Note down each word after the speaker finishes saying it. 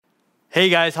Hey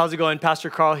guys, how's it going? Pastor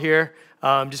Carl here.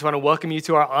 Just want to welcome you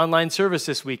to our online service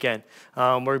this weekend.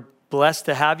 We're blessed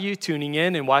to have you tuning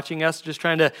in and watching us, just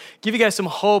trying to give you guys some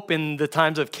hope in the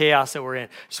times of chaos that we're in.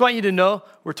 Just want you to know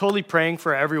we're totally praying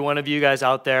for every one of you guys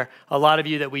out there. A lot of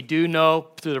you that we do know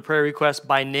through the prayer request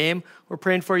by name, we're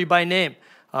praying for you by name.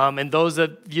 And those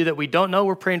of you that we don't know,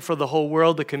 we're praying for the whole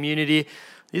world, the community.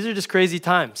 These are just crazy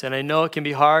times, and I know it can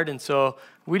be hard, and so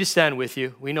we just stand with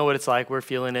you. We know what it's like. We're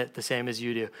feeling it the same as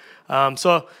you do.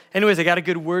 So anyways, I got a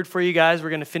good word for you guys. We're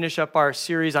going to finish up our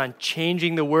series on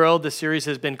changing the world. The series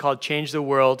has been called Change the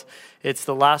World. It's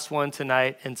the last one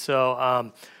tonight, and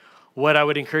so what I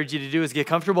would encourage you to do is get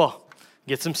comfortable.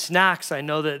 Get some snacks. I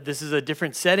know that this is a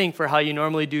different setting for how you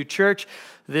normally do church.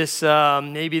 This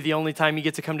may be the only time you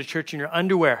get to come to church in your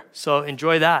underwear. So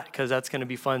enjoy that, because that's going to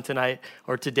be fun tonight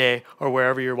or today or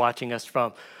wherever you're watching us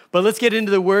from. But let's get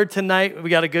into the word tonight. We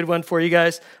got a good one for you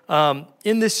guys.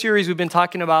 In this series, we've been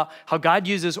talking about how God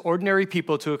uses ordinary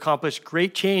people to accomplish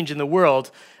great change in the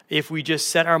world if we just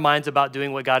set our minds about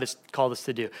doing what God has called us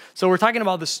to do. So we're talking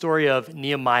about the story of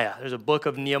Nehemiah. There's a book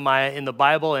of Nehemiah in the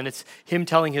Bible, and it's him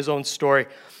telling his own story.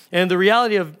 And the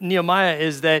reality of Nehemiah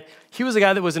is that he was a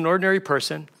guy that was an ordinary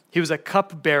person. He was a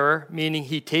cupbearer, meaning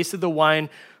he tasted the wine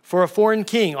for a foreign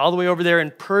king all the way over there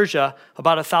in Persia,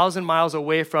 about 1,000 miles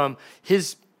away from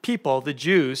his people, the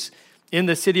Jews, in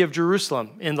the city of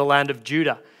Jerusalem, in the land of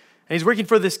Judah. And he's working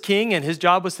for this king, and his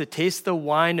job was to taste the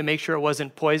wine to make sure it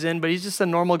wasn't poisoned, but he's just a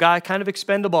normal guy, kind of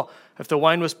expendable. If the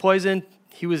wine was poisoned,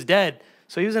 he was dead.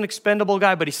 So he was an expendable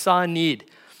guy, but he saw a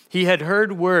need. He had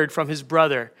heard word from his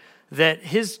brother that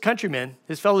his countrymen,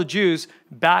 his fellow Jews,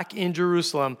 back in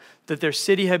Jerusalem, that their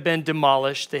city had been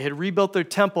demolished. They had rebuilt their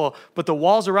temple, but the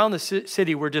walls around the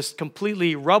city were just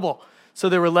completely rubble. So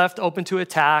they were left open to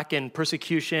attack and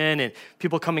persecution and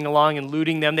people coming along and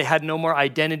looting them. They had no more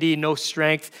identity, no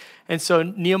strength. And so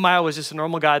Nehemiah was just a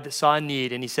normal guy that saw a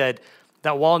need, and he said,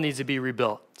 that wall needs to be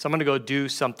rebuilt. So I'm going to go do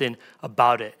something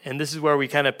about it. And this is where we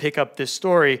kind of pick up this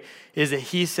story, is that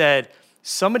he said,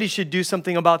 somebody should do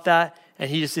something about that. And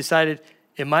he just decided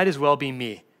it might as well be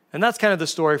me. And that's kind of the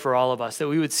story for all of us, that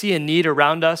we would see a need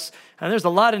around us. And there's a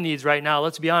lot of needs right now.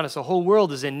 Let's be honest. The whole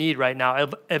world is in need right now.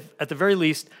 At the very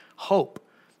least, hope.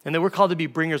 And that we're called to be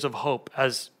bringers of hope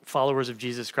as followers of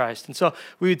Jesus Christ. And so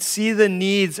we would see the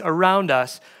needs around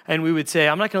us, and we would say,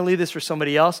 I'm not going to leave this for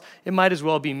somebody else. It might as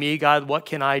well be me. God, what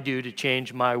can I do to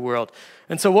change my world?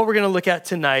 And so what we're going to look at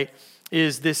tonight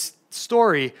is this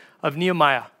story of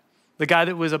Nehemiah, the guy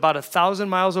that was about 1,000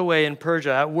 miles away in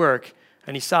Persia at work,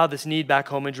 and he saw this need back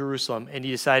home in Jerusalem, and he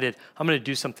decided, I'm going to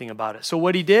do something about it. So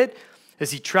what he did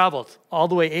is he traveled all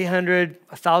the way 800,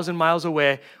 1,000 miles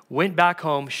away, went back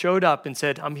home, showed up and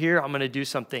said, I'm here, I'm going to do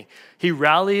something. He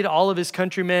rallied all of his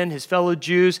countrymen, his fellow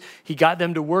Jews. He got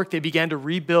them to work. They began to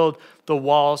rebuild the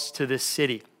walls to this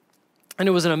city. And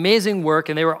it was an amazing work,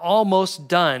 and they were almost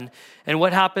done. And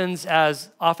what happens, as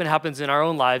often happens in our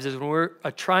own lives, is when we're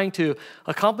trying to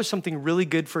accomplish something really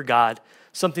good for God,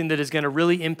 something that is going to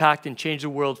really impact and change the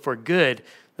world for good,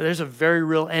 there's a very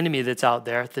real enemy that's out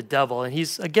there, the devil, and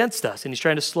he's against us, and he's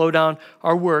trying to slow down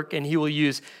our work, and he will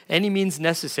use any means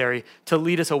necessary to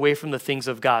lead us away from the things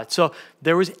of God. So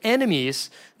there was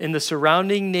enemies in the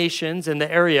surrounding nations in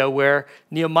the area where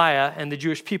Nehemiah and the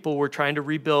Jewish people were trying to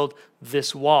rebuild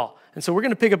this wall. And so we're going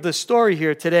to pick up this story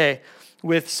here today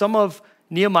with some of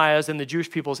Nehemiah's and the Jewish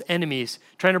people's enemies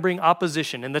trying to bring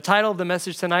opposition. And the title of the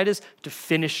message tonight is To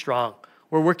Finish Strong.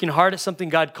 We're working hard at something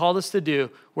God called us to do,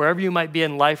 wherever you might be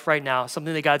in life right now,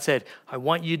 something that God said, I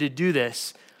want you to do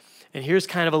this. And here's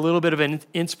kind of a little bit of an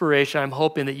inspiration. I'm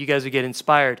hoping that you guys would get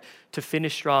inspired to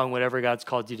finish strong whatever God's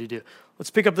called you to do. Let's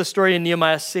pick up the story in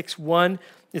Nehemiah 6:1.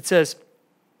 It says,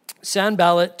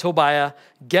 Sanballat, Tobiah,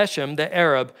 Geshem, the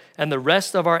Arab, and the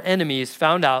rest of our enemies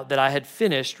found out that I had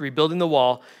finished rebuilding the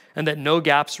wall and that no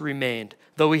gaps remained,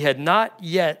 though we had not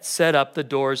yet set up the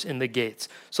doors in the gates.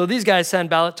 So these guys,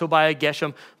 Sanballat, Tobiah,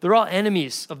 Geshem, they're all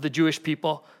enemies of the Jewish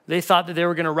people. They thought that they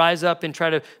were going to rise up and try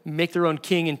to make their own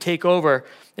king and take over.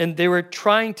 And they were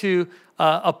trying to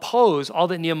oppose all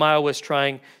that Nehemiah was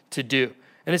trying to do.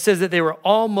 And it says that they were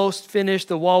almost finished.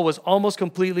 The wall was almost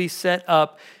completely set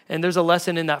up. And there's a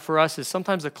lesson in that for us is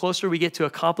sometimes the closer we get to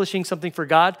accomplishing something for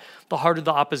God, the harder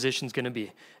the opposition is going to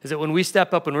be. Is that when we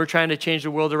step up and we're trying to change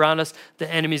the world around us,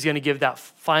 the enemy's going to give that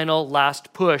final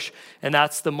last push. And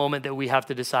that's the moment that we have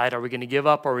to decide, are we going to give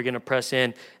up, or are we going to press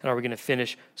in, and are we going to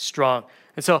finish strong?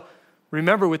 And so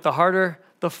remember, with the harder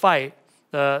the fight,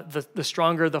 the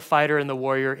stronger the fighter and the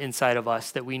warrior inside of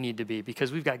us that we need to be,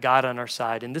 because we've got God on our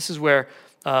side. And this is where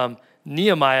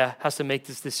Nehemiah has to make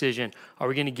this decision. Are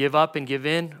we going to give up and give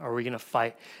in, or are we going to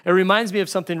fight? It reminds me of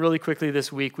something really quickly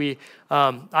this week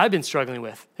I've been struggling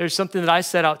with. There's something that I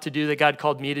set out to do that God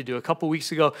called me to do. A couple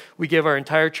weeks ago, we gave our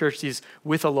entire church these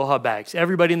With Aloha bags.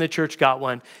 Everybody in the church got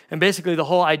one. And basically the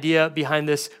whole idea behind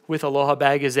this With Aloha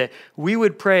bag is that we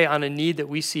would pray on a need that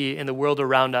we see in the world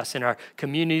around us, in our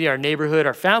community, our neighborhood,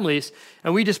 our families,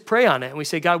 and we just pray on it. And we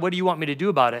say, God, what do you want me to do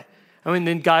about it? And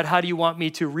then, God, how do you want me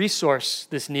to resource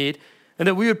this need? And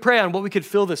that we would pray on what we could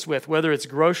fill this with, whether it's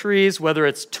groceries, whether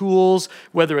it's tools,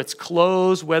 whether it's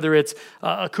clothes, whether it's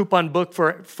a coupon book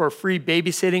for free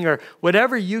babysitting, or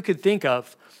whatever you could think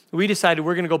of. We decided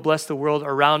we're going to go bless the world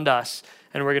around us,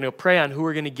 and we're going to pray on who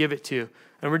we're going to give it to.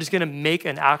 And we're just going to make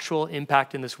an actual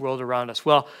impact in this world around us.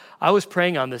 Well, I was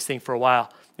praying on this thing for a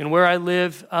while. And where I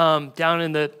live, down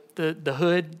in the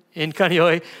hood in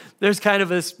Kaneohe, there's kind of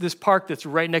this park that's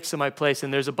right next to my place,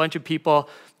 and there's a bunch of people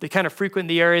that kind of frequent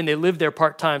the area, and they live there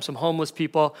part-time, some homeless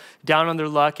people down on their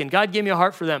luck, and God gave me a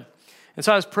heart for them. And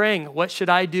so I was praying, what should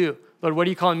I do? Lord, what are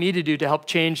you calling me to do to help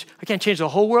change? I can't change the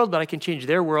whole world, but I can change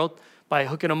their world by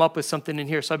hooking them up with something in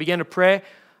here. So I began to pray.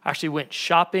 I actually went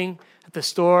shopping at the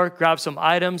store, grabbed some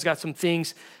items, got some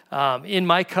things in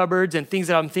my cupboards and things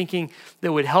that I'm thinking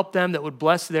that would help them, that would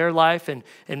bless their life and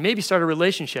maybe start a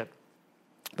relationship.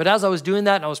 But as I was doing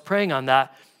that and I was praying on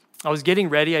that, I was getting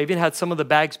ready. I even had some of the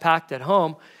bags packed at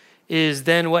home.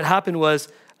 Then what happened was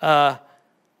the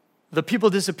people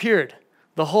disappeared.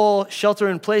 The whole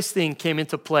shelter-in-place thing came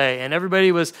into play, and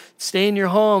everybody was stay in your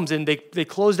homes, and they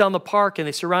closed down the park, and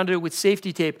they surrounded it with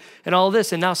safety tape and all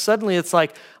this. And now suddenly it's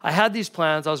like I had these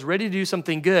plans. I was ready to do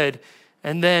something good,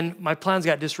 and then my plans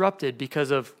got disrupted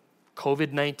because of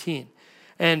COVID-19.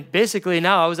 And basically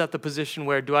now I was at the position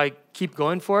where, do I keep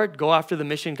going for it, go after the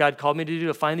mission God called me to do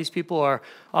to find these people, or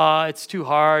it's too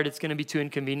hard, it's going to be too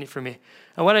inconvenient for me?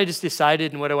 And what I just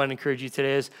decided, and what I want to encourage you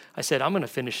today is, I said, I'm going to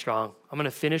finish strong. I'm going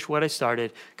to finish what I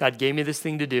started. God gave me this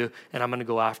thing to do, and I'm going to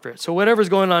go after it. So whatever's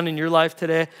going on in your life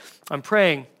today, I'm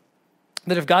praying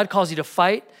that if God calls you to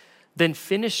fight, then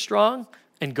finish strong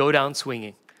and go down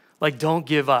swinging. Like, don't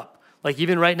give up. Like,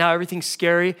 even right now, everything's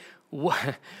scary.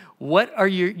 What are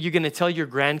you going to tell your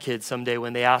grandkids someday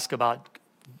when they ask about,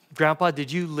 Grandpa,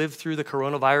 did you live through the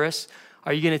coronavirus?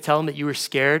 Are you going to tell them that you were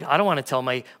scared? I don't want to tell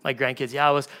my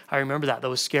grandkids, I remember that. That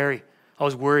was scary. I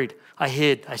was worried. I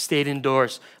hid. I stayed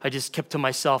indoors. I just kept to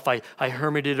myself. I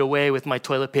hermited away with my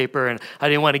toilet paper, and I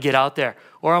didn't want to get out there.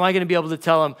 Or am I going to be able to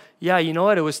tell them, yeah, you know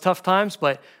what? It was tough times,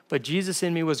 but Jesus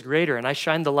in me was greater, and I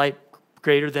shined the light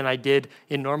greater than I did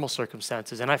in normal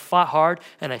circumstances. And I fought hard,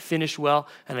 and I finished well,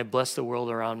 and I blessed the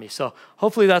world around me. So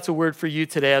hopefully that's a word for you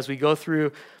today as we go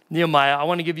through Nehemiah. I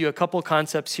want to give you a couple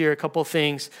concepts here, a couple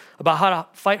things about how to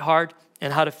fight hard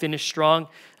and how to finish strong.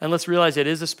 And let's realize it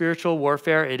is a spiritual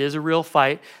warfare. It is a real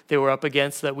fight that we're up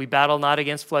against, that we battle not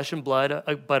against flesh and blood,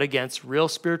 but against real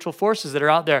spiritual forces that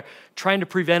are out there trying to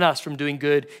prevent us from doing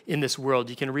good in this world.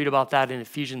 You can read about that in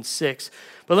Ephesians 6.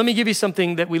 But let me give you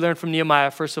something that we learned from Nehemiah,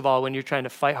 first of all, when you're trying to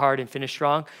fight hard and finish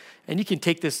strong. And you can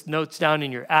take this notes down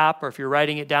in your app, or if you're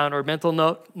writing it down, or a mental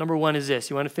note. Number one is this: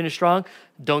 you want to finish strong?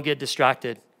 Don't get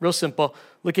distracted. Real simple.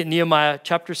 Look at Nehemiah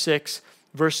chapter 6,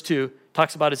 verse 2.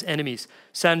 Talks about his enemies.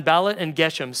 Sanballat and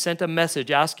Geshem sent a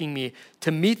message asking me to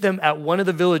meet them at one of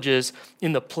the villages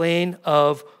in the plain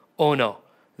of Ono.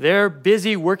 They're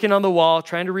busy working on the wall,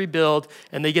 trying to rebuild,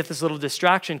 and they get this little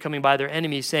distraction coming by their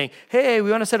enemies saying, hey, we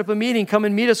want to set up a meeting. Come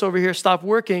and meet us over here. Stop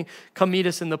working. Come meet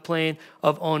us in the plain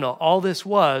of Ono. All this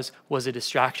was a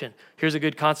distraction. Here's a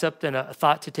good concept and a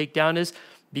thought to take down is,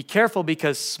 be careful,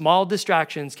 because small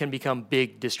distractions can become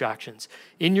big distractions.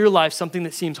 In your life, something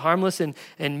that seems harmless and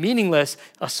meaningless,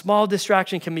 a small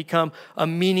distraction can become a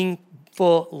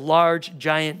meaningful, large,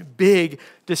 giant, big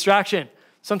distraction.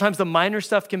 Sometimes the minor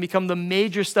stuff can become the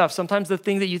major stuff. Sometimes the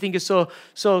thing that you think is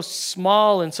so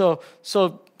small and so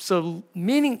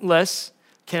meaningless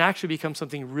can actually become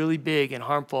something really big and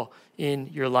harmful in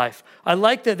your life. I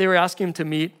like that they were asking him to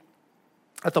meet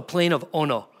at the plain of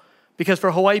Ono. Because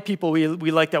for Hawaii people, we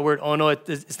like that word ono.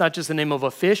 It's not just the name of a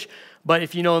fish, but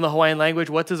if you know in the Hawaiian language,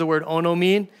 what does the word ono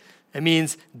mean? It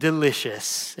means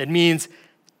delicious. It means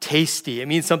tasty. It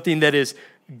means something that is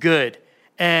good.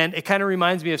 And it kind of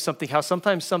reminds me of something, how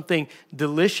sometimes something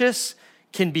delicious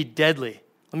can be deadly.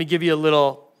 Let me give you a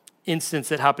little instance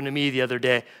that happened to me the other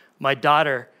day. My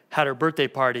daughter had her birthday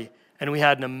party, and we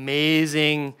had an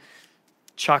amazing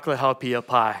chocolate haupia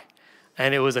pie.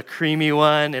 And it was a creamy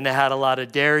one, and it had a lot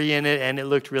of dairy in it, and it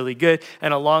looked really good.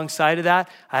 And alongside of that,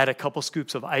 I had a couple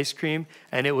scoops of ice cream,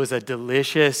 and it was a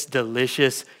delicious,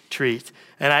 delicious treat.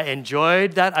 And I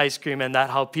enjoyed that ice cream and that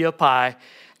haupia pie,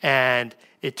 and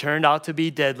it turned out to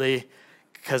be deadly.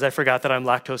 because I forgot that I'm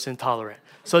lactose intolerant.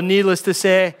 So needless to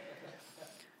say,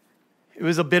 it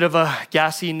was a bit of a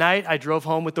gassy night. I drove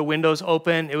home with the windows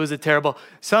open. It was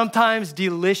sometimes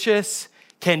delicious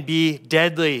can be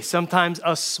deadly. Sometimes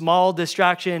a small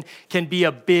distraction can be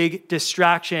a big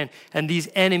distraction. And these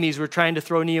enemies were trying to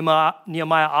throw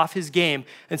Nehemiah off his game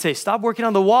and say, stop working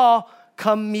on the wall.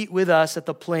 Come meet with us at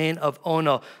the plain of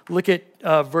Ono. Look at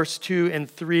verse 2 and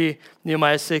 3,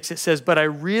 Nehemiah 6. It says, but I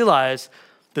realized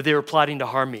that they were plotting to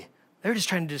harm me. They were just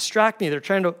trying to distract me. They're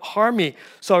trying to harm me.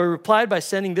 So I replied by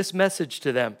sending this message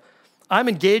to them. I'm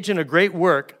engaged in a great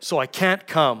work, so I can't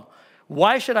come.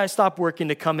 Why should I stop working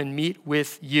to come and meet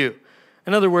with you?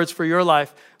 In other words, for your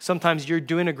life, sometimes you're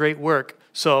doing a great work,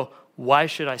 so why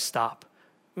should I stop?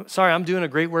 Sorry, I'm doing a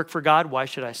great work for God. Why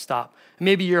should I stop?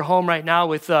 Maybe you're home right now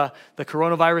with the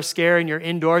coronavirus scare and you're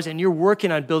indoors and you're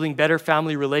working on building better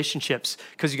family relationships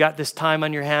because you got this time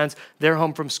on your hands. They're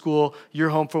home from school, you're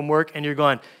home from work, and you're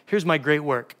going, here's my great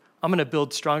work. I'm going to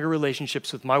build stronger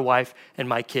relationships with my wife and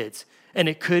my kids. And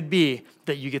it could be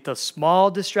that you get the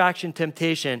small distraction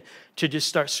temptation to just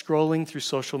start scrolling through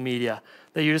social media.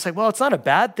 That you're just like, well, it's not a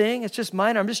bad thing. It's just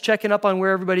minor. I'm just checking up on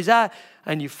where everybody's at.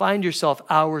 And you find yourself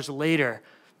hours later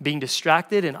being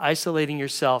distracted and isolating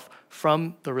yourself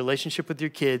from the relationship with your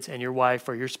kids and your wife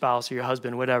or your spouse or your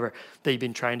husband, whatever, that you've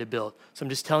been trying to build. So I'm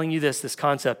just telling you this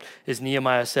concept is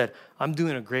Nehemiah said, I'm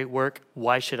doing a great work.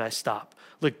 Why should I stop?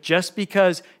 Look, just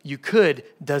because you could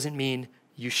doesn't mean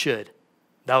you should.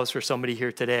 That was for somebody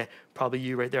here today, probably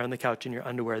you right there on the couch in your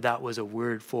underwear. That was a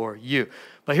word for you.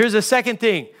 But here's the second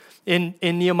thing in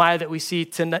Nehemiah that we see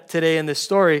today in this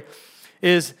story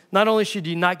is not only should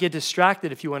you not get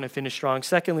distracted if you want to finish strong,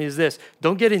 secondly is this,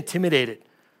 don't get intimidated.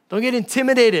 Don't get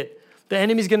intimidated. The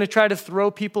enemy's going to try to throw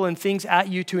people and things at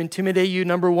you to intimidate you.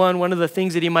 Number one of the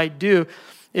things that he might do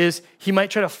is he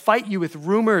might try to fight you with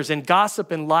rumors and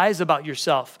gossip and lies about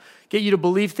yourself. Get you to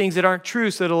believe things that aren't true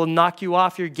so that it'll knock you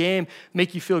off your game,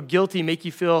 make you feel guilty, make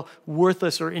you feel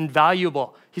worthless or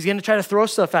invaluable. He's going to try to throw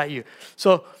stuff at you.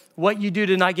 So what you do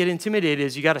to not get intimidated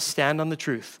is you got to stand on the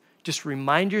truth. Just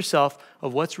remind yourself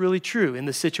of what's really true in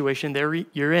the situation that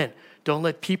you're in. Don't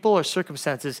let people or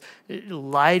circumstances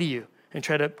lie to you and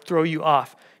try to throw you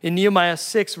off. In Nehemiah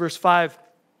 6, verse 5,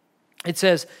 it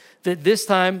says that this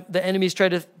time the enemies tried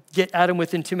to get at him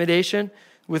with intimidation,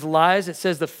 with lies. It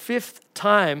says the fifth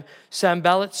time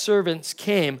Sanballat's servants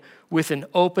came with an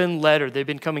open letter. They've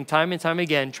been coming time and time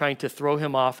again trying to throw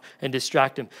him off and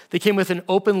distract him. They came with an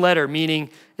open letter, meaning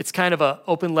it's kind of an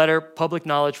open letter, public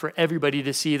knowledge for everybody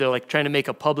to see. They're like trying to make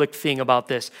a public thing about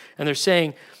this. And they're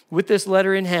saying, with this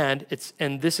letter in hand,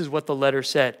 and this is what the letter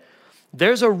said.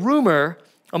 There's a rumor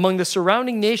among the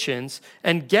surrounding nations,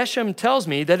 and Geshem tells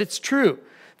me that it's true,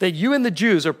 that you and the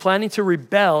Jews are planning to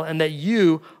rebel and that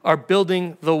you are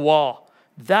building the wall.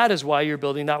 That is why you're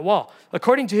building that wall.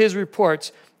 According to his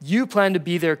reports, you plan to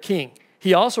be their king.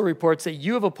 He also reports that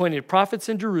you have appointed prophets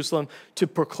in Jerusalem to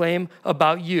proclaim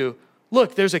about you.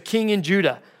 Look, there's a king in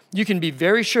Judah. You can be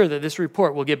very sure that this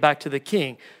report will get back to the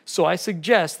king. So I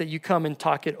suggest that you come and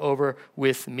talk it over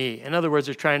with me. In other words,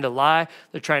 they're trying to lie.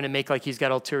 They're trying to make like he's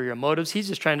got ulterior motives. He's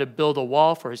just trying to build a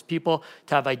wall for his people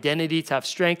to have identity, to have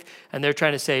strength. And they're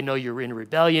trying to say, no, you're in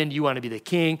rebellion. You want to be the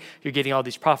king. You're getting all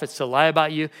these prophets to lie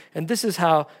about you. And this is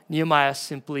how Nehemiah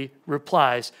simply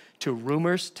replies to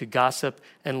rumors, to gossip,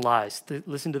 and lies.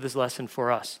 Listen to this lesson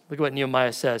for us. Look at what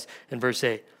Nehemiah says in verse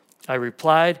 8. I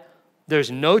replied,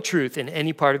 there's no truth in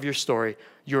any part of your story.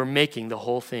 You're making the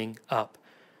whole thing up.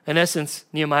 In essence,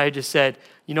 Nehemiah just said,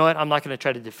 you know what? I'm not going to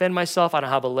try to defend myself. I don't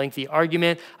have a lengthy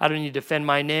argument. I don't need to defend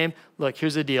my name. Look,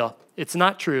 here's the deal. It's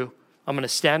not true. I'm going to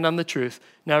stand on the truth.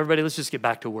 Now, everybody, let's just get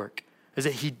back to work. Is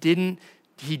that he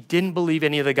didn't believe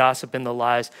any of the gossip and the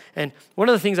lies. And one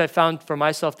of the things I found for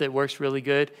myself that works really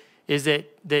good is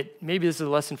that maybe this is a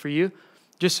lesson for you.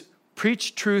 Just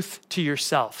preach truth to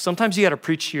yourself. Sometimes you got to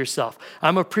preach to yourself.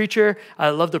 I'm a preacher. I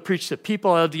love to preach to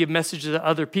people. I love to give messages to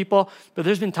other people. But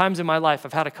there's been times in my life,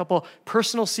 I've had a couple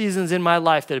personal seasons in my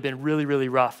life that have been really, really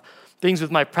rough. Things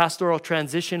with my pastoral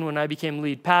transition when I became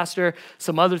lead pastor,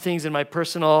 some other things in my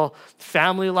personal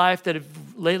family life that have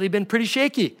lately been pretty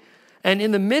shaky. And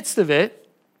in the midst of it,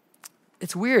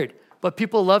 it's weird. But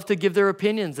people love to give their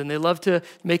opinions and they love to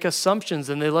make assumptions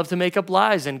and they love to make up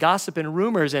lies and gossip and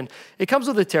rumors. And it comes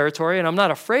with the territory and I'm not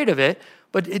afraid of it,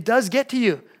 but it does get to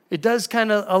you. It does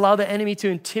kind of allow the enemy to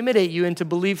intimidate you and to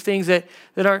believe things that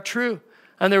aren't true.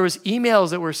 And there was emails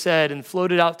that were said and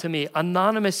floated out to me,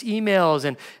 anonymous emails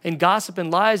and gossip and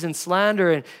lies and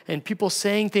slander and people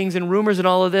saying things and rumors and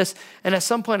all of this. And at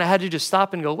some point I had to just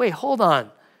stop and go, wait, hold on.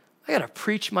 I got to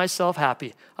preach myself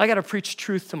happy. I got to preach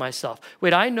truth to myself.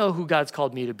 Wait, I know who God's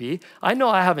called me to be. I know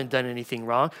I haven't done anything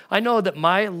wrong. I know that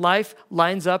my life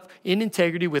lines up in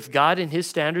integrity with God and his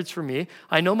standards for me.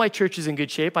 I know my church is in good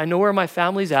shape. I know where my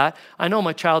family's at. I know I'm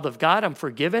a child of God. I'm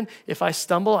forgiven. If I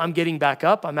stumble, I'm getting back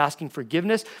up. I'm asking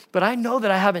forgiveness. But I know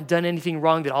that I haven't done anything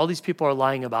wrong that all these people are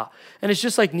lying about. And it's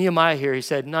just like Nehemiah here. He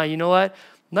said, no, you know what?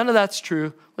 None of that's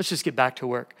true. Let's just get back to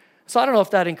work. So I don't know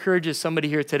if that encourages somebody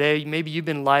here today. Maybe you've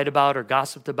been lied about or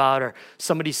gossiped about, or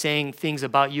somebody saying things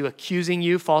about you, accusing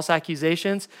you, false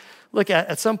accusations. Look,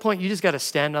 at some point, you just got to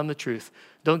stand on the truth.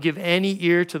 Don't give any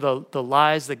ear to the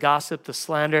lies, the gossip, the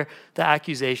slander, the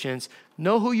accusations.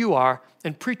 Know who you are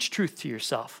and preach truth to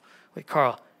yourself. Wait,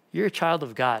 Carl, you're a child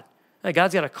of God.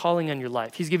 God's got a calling on your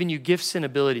life. He's given you gifts and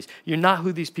abilities. You're not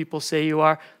who these people say you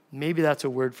are. Maybe that's a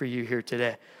word for you here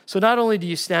today. So not only do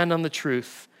you stand on the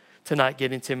truth to not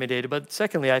get intimidated, but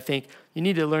secondly, I think you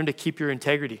need to learn to keep your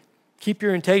integrity. Keep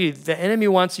your integrity. The enemy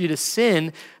wants you to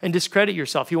sin and discredit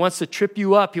yourself. He wants to trip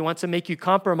you up. He wants to make you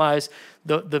compromise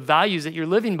the values that you're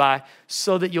living by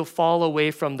so that you'll fall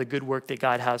away from the good work that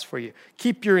God has for you.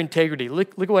 Keep your integrity.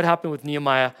 Look at what happened with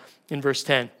Nehemiah in verse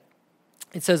 10.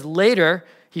 It says, later,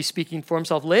 he's speaking for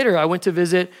himself, later I went to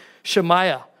visit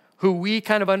Shemaiah, who we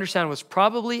kind of understand was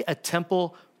probably a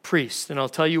temple priest, and I'll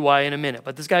tell you why in a minute.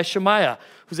 But this guy Shemaiah,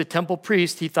 who's a temple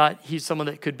priest, he thought he's someone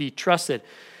that could be trusted.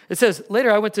 It says,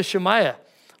 later I went to Shemaiah,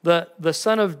 the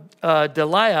son of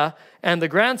Delaiah and the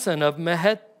grandson of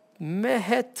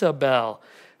Mehetabel,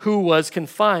 who was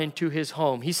confined to his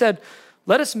home. He said,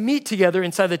 let us meet together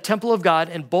inside the temple of God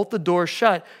and bolt the doors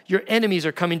shut. Your enemies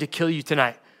are coming to kill you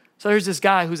tonight. So there's this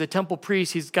guy who's a temple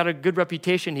priest. He's got a good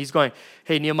reputation. He's going,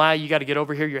 hey, Nehemiah, you got to get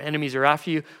over here. Your enemies are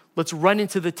after you. Let's run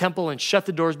into the temple and shut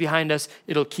the doors behind us.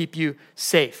 It'll keep you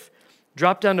safe.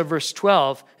 Drop down to verse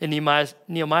 12, and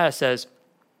Nehemiah says,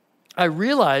 I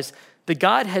realized that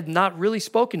God had not really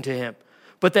spoken to him,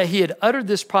 but that he had uttered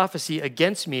this prophecy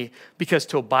against me because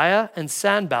Tobiah and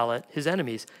Sanballat, his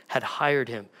enemies, had hired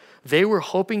him. They were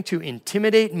hoping to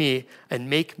intimidate me and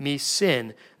make me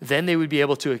sin. Then they would be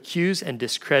able to accuse and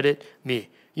discredit me.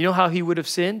 You know how he would have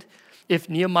sinned? If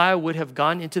Nehemiah would have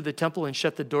gone into the temple and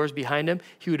shut the doors behind him,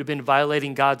 he would have been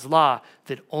violating God's law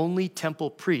that only temple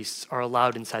priests are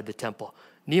allowed inside the temple.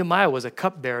 Nehemiah was a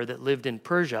cupbearer that lived in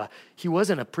Persia. He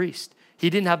wasn't a priest. He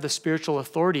didn't have the spiritual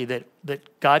authority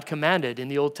that God commanded in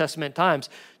the Old Testament times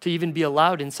to even be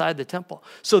allowed inside the temple.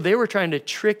 So they were trying to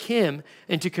trick him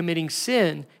into committing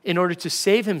sin in order to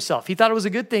save himself. He thought it was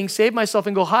a good thing, save myself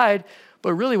and go hide.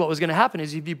 But really what was going to happen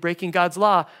is he'd be breaking God's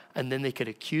law, and then they could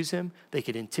accuse him, they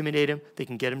could intimidate him, they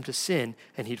can get him to sin,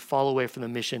 and he'd fall away from the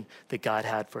mission that God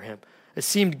had for him. It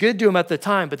seemed good to him at the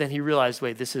time, but then he realized,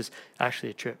 wait, this is actually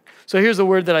a trick. So here's a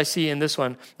word that I see in this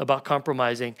one about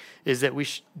compromising, is that we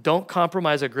don't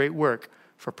compromise a great work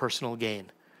for personal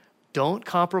gain. Don't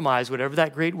compromise whatever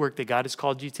that great work that God has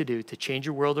called you to do to change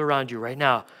your world around you right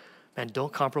now. Man,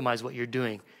 don't compromise what you're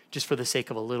doing just for the sake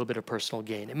of a little bit of personal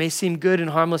gain. It may seem good and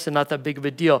harmless and not that big of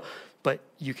a deal, but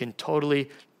you can totally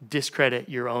discredit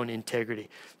your own integrity.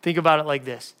 Think about it like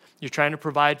this. You're trying to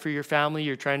provide for your family.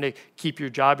 You're trying to keep your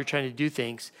job. You're trying to do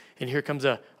things. And here comes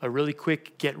a really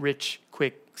quick,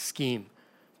 get-rich-quick scheme.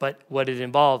 But what it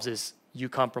involves is you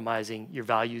compromising your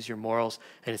values, your morals,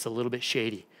 and it's a little bit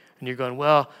shady. And you're going,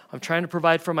 well, I'm trying to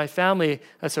provide for my family.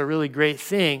 That's a really great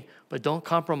thing. But don't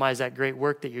compromise that great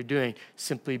work that you're doing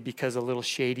simply because a little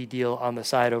shady deal on the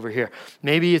side over here.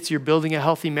 Maybe it's you're building a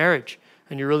healthy marriage,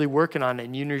 and you're really working on it,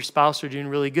 and you and your spouse are doing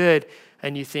really good,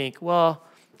 and you think, well,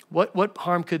 what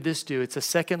harm could this do? It's a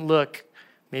second look,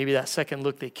 maybe that second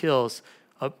look that kills,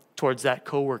 up towards that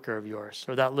coworker of yours,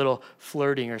 or that little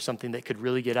flirting or something that could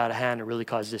really get out of hand and really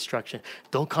cause destruction.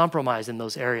 Don't compromise in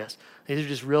those areas. These are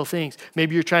just real things.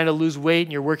 Maybe you're trying to lose weight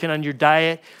and you're working on your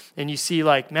diet, and you see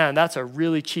like, man, that's a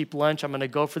really cheap lunch. I'm going to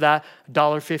go for that,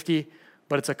 $1.50.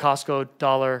 But it's a Costco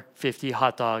 $1.50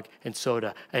 hot dog and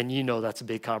soda, and you know that's a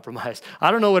big compromise.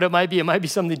 I don't know what it might be. It might be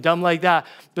something dumb like that,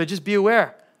 but just be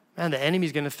aware. Man, the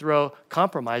enemy's going to throw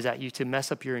compromise at you to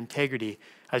mess up your integrity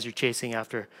as you're chasing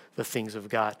after the things of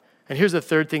God. And here's the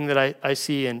third thing that I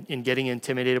see in getting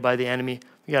intimidated by the enemy.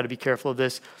 You got to be careful of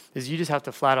this, is you just have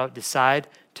to flat out decide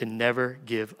to never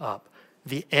give up.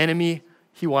 The enemy,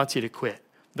 he wants you to quit.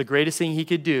 The greatest thing he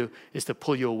could do is to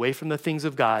pull you away from the things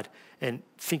of God and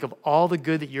think of all the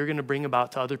good that you're going to bring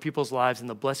about to other people's lives and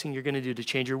the blessing you're going to do to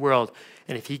change your world.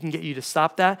 And if he can get you to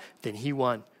stop that, then he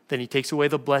won. Then he takes away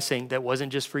the blessing that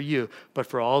wasn't just for you, but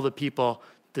for all the people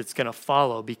that's going to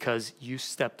follow because you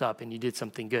stepped up and you did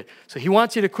something good. So he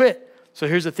wants you to quit. So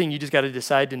here's the thing. You just got to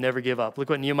decide to never give up. Look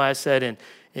what Nehemiah said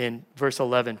in verse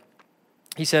 11.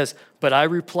 He says, but I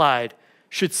replied,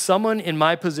 Should someone in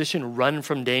my position run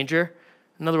from danger?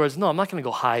 In other words, no, I'm not going to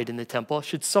go hide in the temple.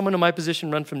 Should someone in my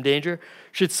position run from danger?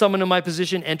 Should someone in my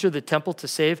position enter the temple to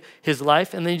save his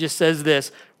life? And then he just says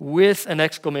this with an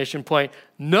exclamation point,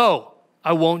 no,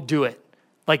 I won't do it.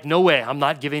 Like, no way, I'm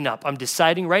not giving up. I'm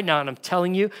deciding right now, and I'm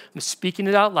telling you, I'm speaking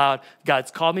it out loud. God's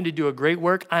called me to do a great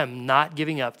work. I am not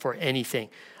giving up for anything.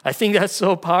 I think that's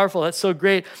so powerful. That's so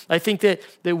great. I think that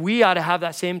we ought to have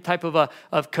that same type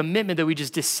of commitment that we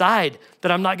just decide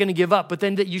that I'm not going to give up, but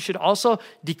then that you should also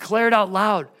declare it out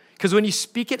loud. Because when you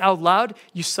speak it out loud,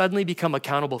 you suddenly become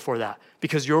accountable for that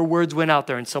because your words went out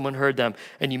there and someone heard them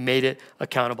and you made it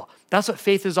accountable. That's what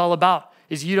faith is all about,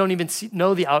 is you don't even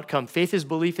know the outcome. Faith is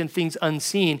belief in things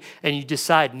unseen, and you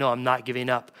decide, no, I'm not giving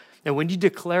up. And when you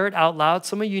declare it out loud,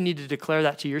 some of you need to declare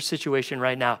that to your situation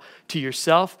right now, to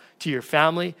yourself, to your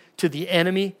family, to the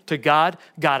enemy, to God.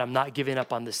 God, I'm not giving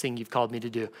up on this thing you've called me to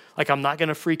do. Like, I'm not going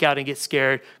to freak out and get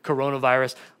scared,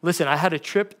 coronavirus. Listen, I had a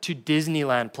trip to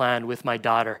Disneyland planned with my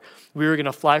daughter. We were going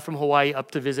to fly from Hawaii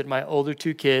up to visit my older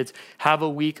two kids, have a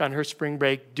week on her spring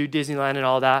break, do Disneyland and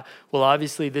all that. Well,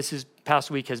 obviously,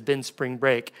 past week has been spring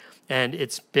break. And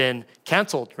it's been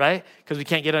canceled, right? Because we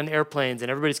can't get on airplanes and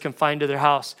everybody's confined to their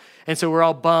house. And so we're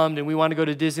all bummed and we want to go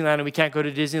to Disneyland and we can't go to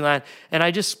Disneyland. And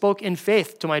I just spoke in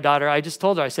faith to my daughter. I just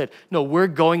told her, I said, no, we're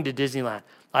going to Disneyland.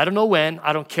 I don't know when.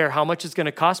 I don't care how much it's going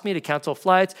to cost me to cancel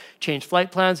flights, change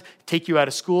flight plans, take you out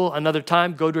of school another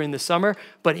time, go during the summer.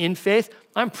 But in faith,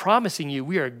 I'm promising you,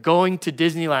 we are going to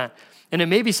Disneyland. And it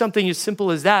may be something as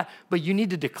simple as that, but you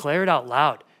need to declare it out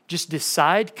loud. Just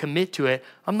decide, commit to it.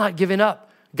 I'm not giving up.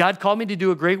 God called me to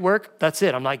do a great work. That's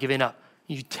it. I'm not giving up.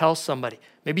 You tell somebody.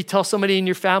 Maybe tell somebody in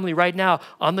your family right now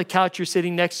on the couch you're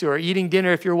sitting next to or eating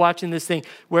dinner if you're watching this thing,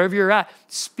 wherever you're at.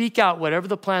 Speak out whatever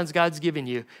the plans God's given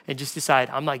you and just decide,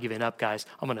 I'm not giving up, guys.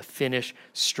 I'm going to finish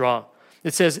strong.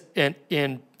 It says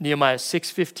in Nehemiah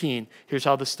 6:15, here's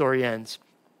how the story ends.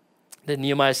 That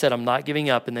Nehemiah said, I'm not giving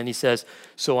up. And then he says,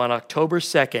 so on October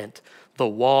 2nd, the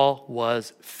wall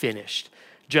was finished.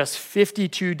 Just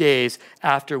 52 days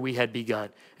after we had begun.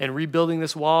 And rebuilding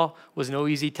this wall was no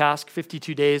easy task.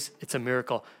 52 days, it's a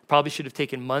miracle. Probably should have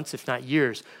taken months, if not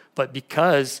years. But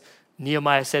because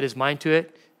Nehemiah set his mind to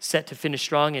it, set to finish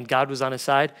strong, and God was on his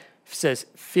side, it says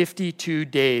 52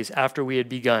 days after we had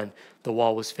begun, the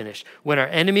wall was finished. When our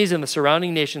enemies and the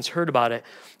surrounding nations heard about it,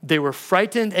 they were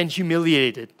frightened and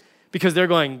humiliated. Because they're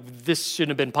going, this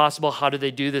shouldn't have been possible. How did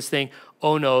they do this thing?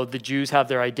 Oh no, the Jews have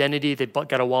their identity. They've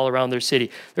got a wall around their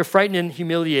city. They're frightened and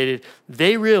humiliated.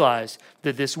 They realized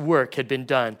that this work had been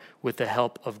done with the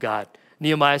help of God.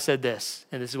 Nehemiah said this,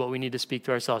 and this is what we need to speak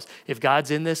to ourselves. If God's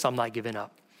in this, I'm not giving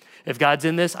up. If God's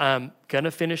in this, I'm going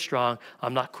to finish strong.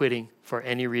 I'm not quitting for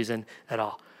any reason at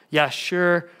all. Yeah,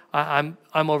 sure, I'm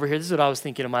over here. This is what I was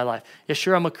thinking in my life. Yeah,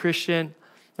 sure, I'm a Christian.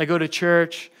 I go to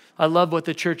church. I love what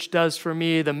the church does for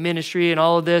me, the ministry and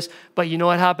all of this. But you know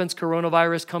what happens?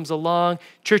 Coronavirus comes along.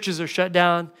 Churches are shut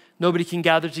down. Nobody can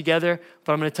gather together.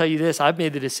 But I'm going to tell you this. I've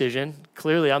made the decision.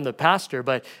 Clearly, I'm the pastor.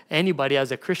 But anybody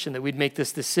as a Christian that we'd make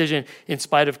this decision in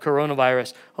spite of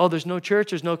coronavirus. Oh, there's no church.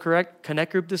 There's no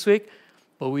connect group this week.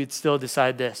 But we'd still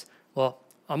decide this. Well,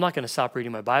 I'm not going to stop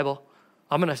reading my Bible.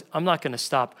 I'm not going to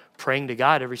stop praying to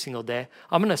God every single day.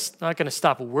 I'm not going to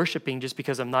stop worshiping just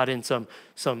because I'm not in some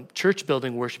church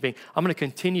building worshiping. I'm going to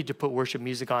continue to put worship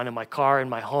music on in my car, in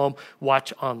my home,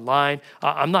 watch online.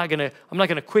 I'm not going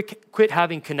to quit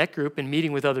having connect group and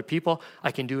meeting with other people.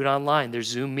 I can do it online. There's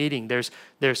Zoom meeting.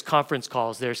 There's conference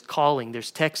calls. There's calling.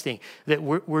 There's texting. That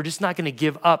we're just not going to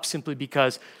give up simply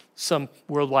because some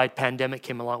worldwide pandemic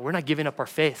came along. We're not giving up our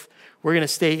faith. We're going to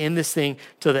stay in this thing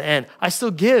to the end. I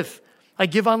still give. I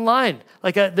give online.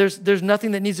 There's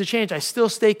nothing that needs to change. I still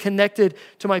stay connected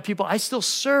to my people. I still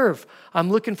serve. I'm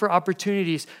looking for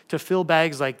opportunities to fill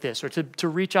bags like this or to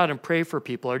reach out and pray for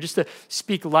people or just to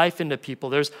speak life into people.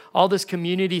 There's all this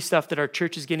community stuff that our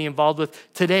church is getting involved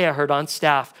with. Today I heard on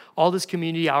staff, all this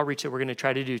community outreach that we're going to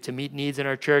try to do to meet needs in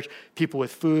our church, people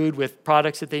with food, with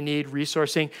products that they need,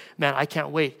 resourcing. Man, I can't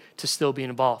wait to still be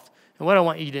involved. And what I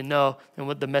want you to know and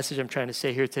what the message I'm trying to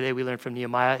say here today we learned from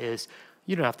Nehemiah is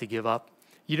you don't have to give up.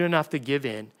 You don't have to give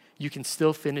in. You can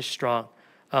still finish strong.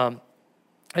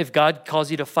 If God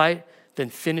calls you to fight, then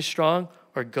finish strong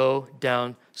or go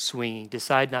down swinging.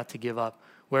 Decide not to give up.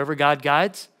 Wherever God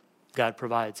guides, God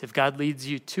provides. If God leads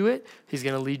you to it, he's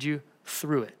going to lead you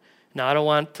through it. Now, I don't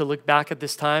want to look back at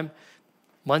this time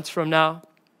months from now,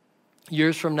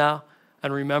 years from now.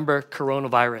 and remember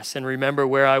coronavirus and remember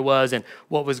where I was and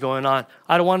what was going on.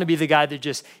 I don't want to be the guy that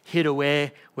just hid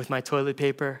away with my toilet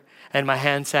paper and my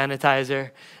hand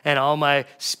sanitizer and all my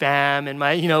Spam and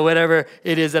my, whatever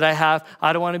it is that I have.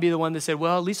 I don't want to be the one that said,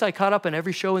 well, at least I caught up on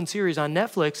every show and series on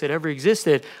Netflix that ever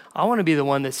existed. I want to be the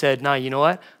one that said, nah, you know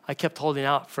what? I kept holding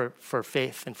out for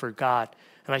faith and for God.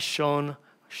 And I shined,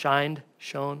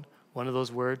 one of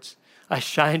those words. I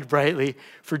shined brightly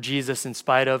for Jesus in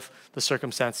spite of the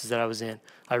circumstances that I was in.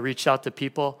 I reached out to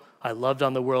people. I loved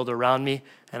on the world around me,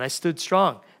 and I stood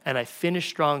strong. And I finished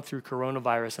strong through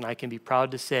coronavirus, and I can be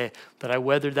proud to say that I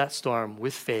weathered that storm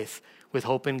with faith, with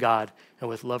hope in God, and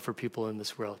with love for people in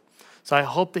this world. So I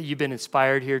hope that you've been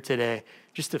inspired here today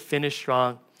just to finish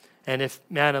strong. And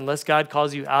unless God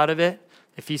calls you out of it,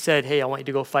 if he said, hey, I want you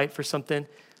to go fight for something,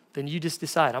 then you just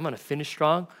decide, I'm going to finish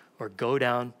strong or go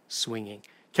down swinging.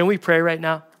 Can we pray right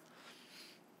now?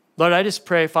 Lord, I just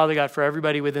pray, Father God, for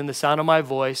everybody within the sound of my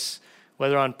voice,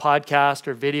 whether on podcast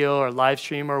or video or live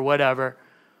stream or whatever.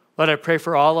 Lord, I pray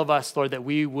for all of us, Lord, that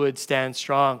we would stand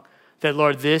strong. That,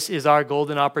 Lord, this is our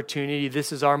golden opportunity.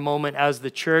 This is our moment as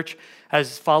the church,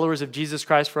 as followers of Jesus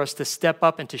Christ, for us to step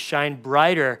up and to shine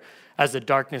brighter as the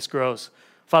darkness grows.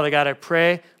 Father God, I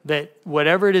pray that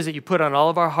whatever it is that you put on all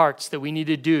of our hearts that we need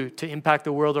to do to impact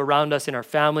the world around us in our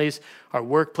families, our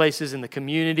workplaces, in the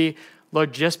community,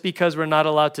 Lord, just because we're not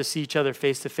allowed to see each other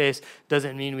face to face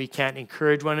doesn't mean we can't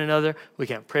encourage one another. We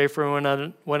can't pray for one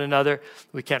another.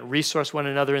 We can't resource one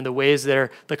another in the ways that are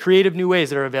the creative new ways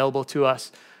that are available to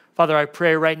us. Father, I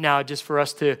pray right now just for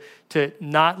us to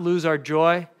not lose our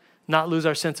joy, not lose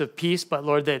our sense of peace, but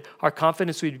Lord, that our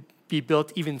confidence would be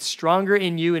built even stronger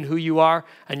in you and who you are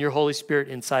and your Holy Spirit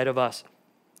inside of us.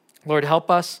 Lord, help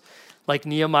us, like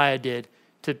Nehemiah did,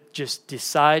 to just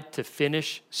decide to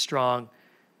finish strong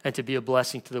and to be a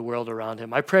blessing to the world around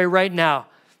him. I pray right now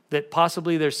that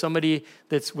possibly there's somebody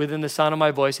that's within the sound of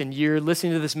my voice and you're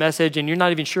listening to this message and you're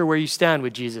not even sure where you stand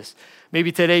with Jesus.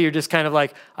 Maybe today you're just kind of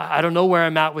like, I don't know where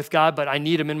I'm at with God, but I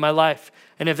need him in my life.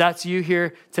 And if that's you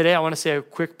here today, I want to say a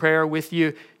quick prayer with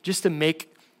you just to make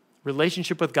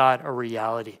relationship with God a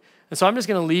reality. And so I'm just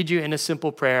going to lead you in a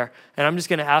simple prayer, and I'm just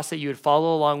going to ask that you would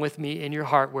follow along with me in your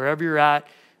heart, wherever you're at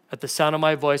the sound of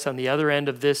my voice on the other end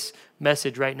of this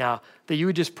message right now, that you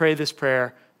would just pray this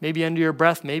prayer, maybe under your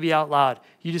breath, maybe out loud.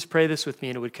 You just pray this with me,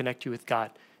 and it would connect you with God.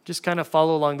 Just kind of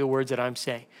follow along the words that I'm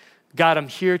saying. God, I'm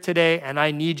here today, and I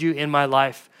need you in my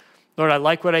life. Lord, I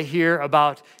like what I hear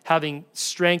about having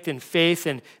strength and faith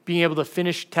and being able to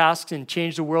finish tasks and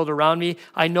change the world around me.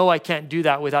 I know I can't do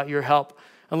that without your help.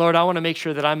 And Lord, I want to make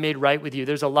sure that I'm made right with you.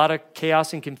 There's a lot of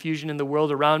chaos and confusion in the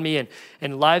world around me,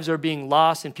 and lives are being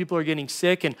lost and people are getting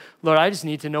sick. And Lord, I just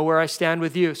need to know where I stand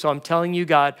with you. So I'm telling you,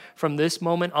 God, from this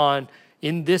moment on,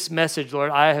 in this message,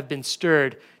 Lord, I have been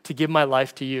stirred to give my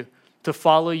life to you, to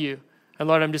follow you. And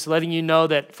Lord, I'm just letting you know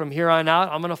that from here on out,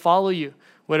 I'm going to follow you.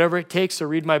 Whatever it takes to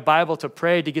read my Bible, to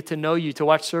pray, to get to know you, to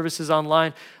watch services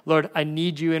online. Lord, I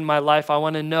need you in my life. I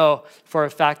want to know for a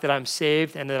fact that I'm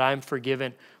saved and that I'm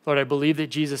forgiven. Lord, I believe that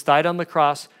Jesus died on the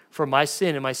cross for my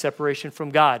sin and my separation from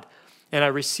God. And I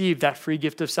received that free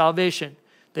gift of salvation,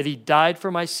 that he died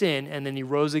for my sin and then he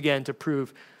rose again to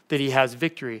prove that he has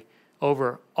victory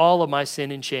over all of my sin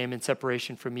and shame and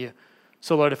separation from you.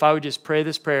 So Lord, if I would just pray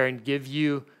this prayer and give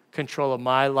you control of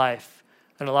my life,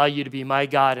 and allow you to be my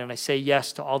God, and I say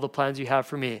yes to all the plans you have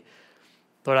for me.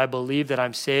 Lord, I believe that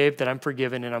I'm saved, that I'm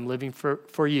forgiven, and I'm living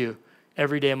for you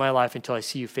every day of my life until I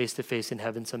see you face to face in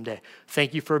heaven someday.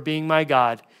 Thank you for being my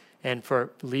God and for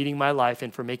leading my life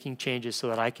and for making changes so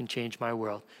that I can change my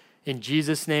world. In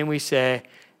Jesus' name we say,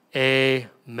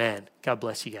 amen. God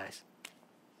bless you guys.